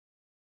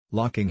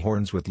Locking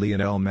horns with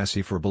Lionel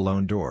Messi for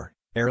Ballon d'Or,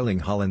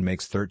 Erling Haaland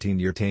makes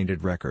 13-year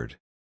tainted record.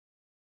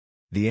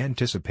 The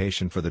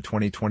anticipation for the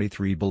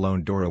 2023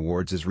 Ballon d'Or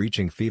awards is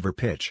reaching fever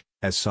pitch,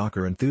 as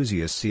soccer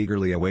enthusiasts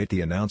eagerly await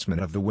the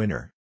announcement of the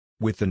winner.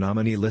 With the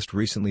nominee list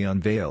recently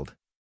unveiled,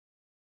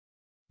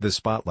 the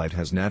spotlight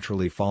has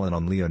naturally fallen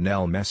on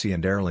Lionel Messi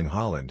and Erling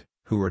Haaland,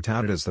 who are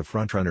touted as the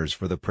frontrunners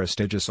for the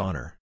prestigious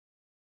honor.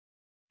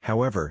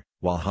 However,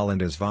 while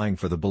Haaland is vying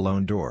for the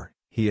Ballon d'Or,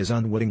 he has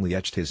unwittingly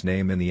etched his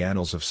name in the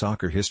annals of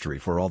soccer history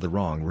for all the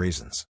wrong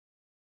reasons.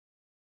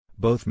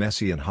 Both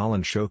Messi and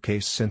Haaland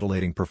showcased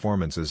scintillating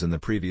performances in the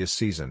previous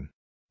season.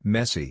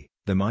 Messi,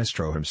 the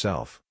maestro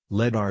himself,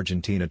 led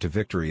Argentina to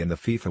victory in the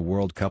FIFA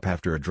World Cup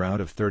after a drought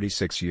of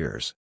 36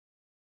 years.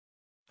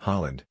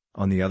 Haaland,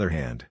 on the other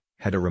hand,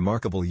 had a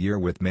remarkable year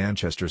with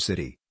Manchester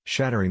City,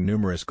 shattering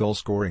numerous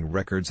goal-scoring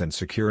records and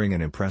securing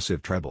an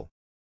impressive treble.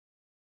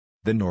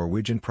 The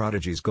Norwegian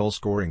prodigy's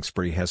goal-scoring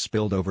spree has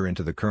spilled over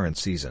into the current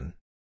season.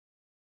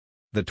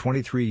 The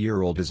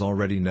 23-year-old has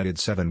already netted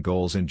 7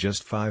 goals in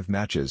just 5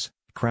 matches,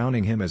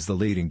 crowning him as the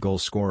leading goal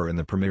scorer in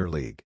the Premier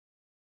League.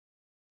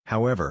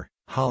 However,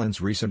 Haaland's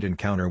recent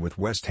encounter with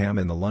West Ham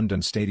in the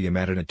London Stadium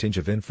added a tinge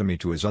of infamy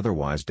to his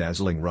otherwise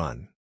dazzling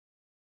run.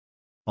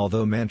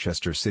 Although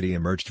Manchester City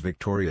emerged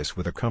victorious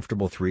with a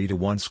comfortable 3-1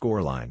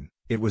 scoreline,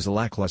 it was a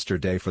lackluster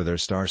day for their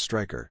star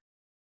striker.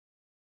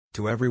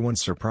 To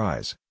everyone's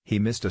surprise, he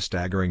missed a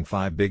staggering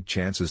 5 big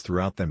chances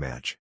throughout the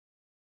match.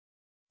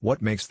 What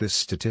makes this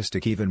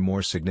statistic even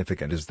more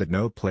significant is that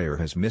no player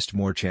has missed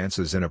more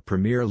chances in a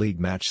Premier League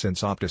match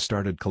since Opta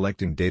started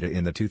collecting data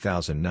in the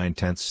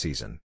 2009-10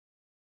 season.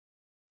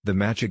 The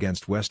match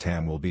against West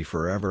Ham will be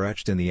forever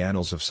etched in the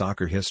annals of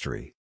soccer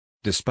history,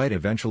 despite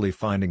eventually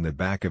finding the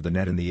back of the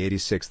net in the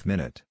 86th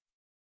minute.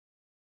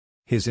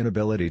 His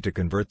inability to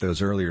convert those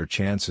earlier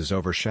chances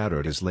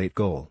overshadowed his late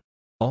goal.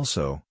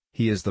 Also,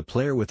 he is the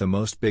player with the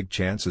most big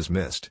chances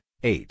missed,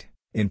 8,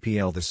 in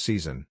PL this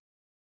season.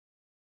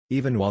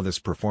 Even while this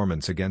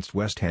performance against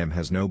West Ham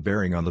has no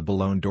bearing on the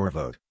Ballon d'Or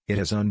vote, it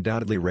has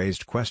undoubtedly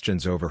raised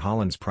questions over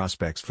Haaland's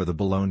prospects for the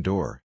Ballon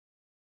d'Or.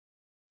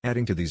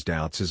 Adding to these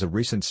doubts is a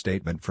recent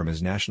statement from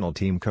his national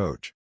team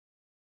coach.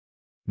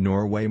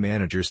 Norway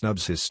manager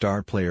snubs his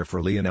star player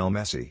for Lionel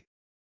Messi.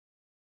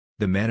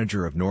 The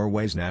manager of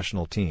Norway's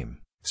national team,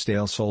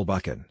 Ståle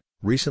Solbakken,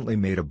 recently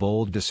made a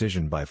bold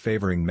decision by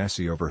favoring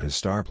Messi over his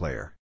star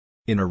player.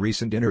 In a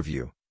recent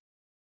interview,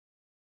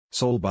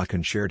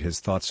 Solbakken shared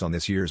his thoughts on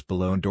this year's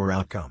Ballon d'Or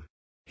outcome.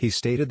 He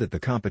stated that the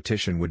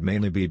competition would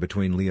mainly be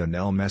between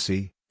Lionel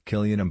Messi,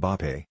 Kylian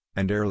Mbappe,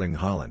 and Erling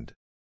Haaland.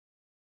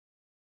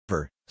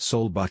 However,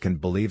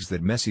 Solbakken believes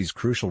that Messi's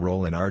crucial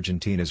role in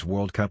Argentina's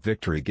World Cup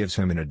victory gives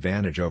him an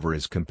advantage over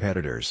his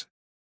competitors.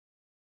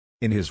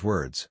 In his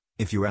words,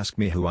 "If you ask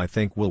me who I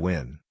think will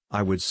win,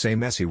 I would say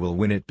Messi will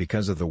win it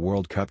because of the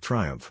World Cup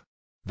triumph.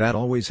 That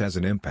always has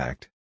an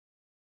impact."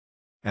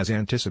 As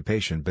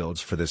anticipation builds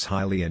for this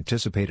highly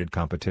anticipated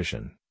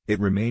competition, it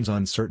remains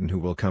uncertain who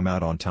will come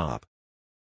out on top.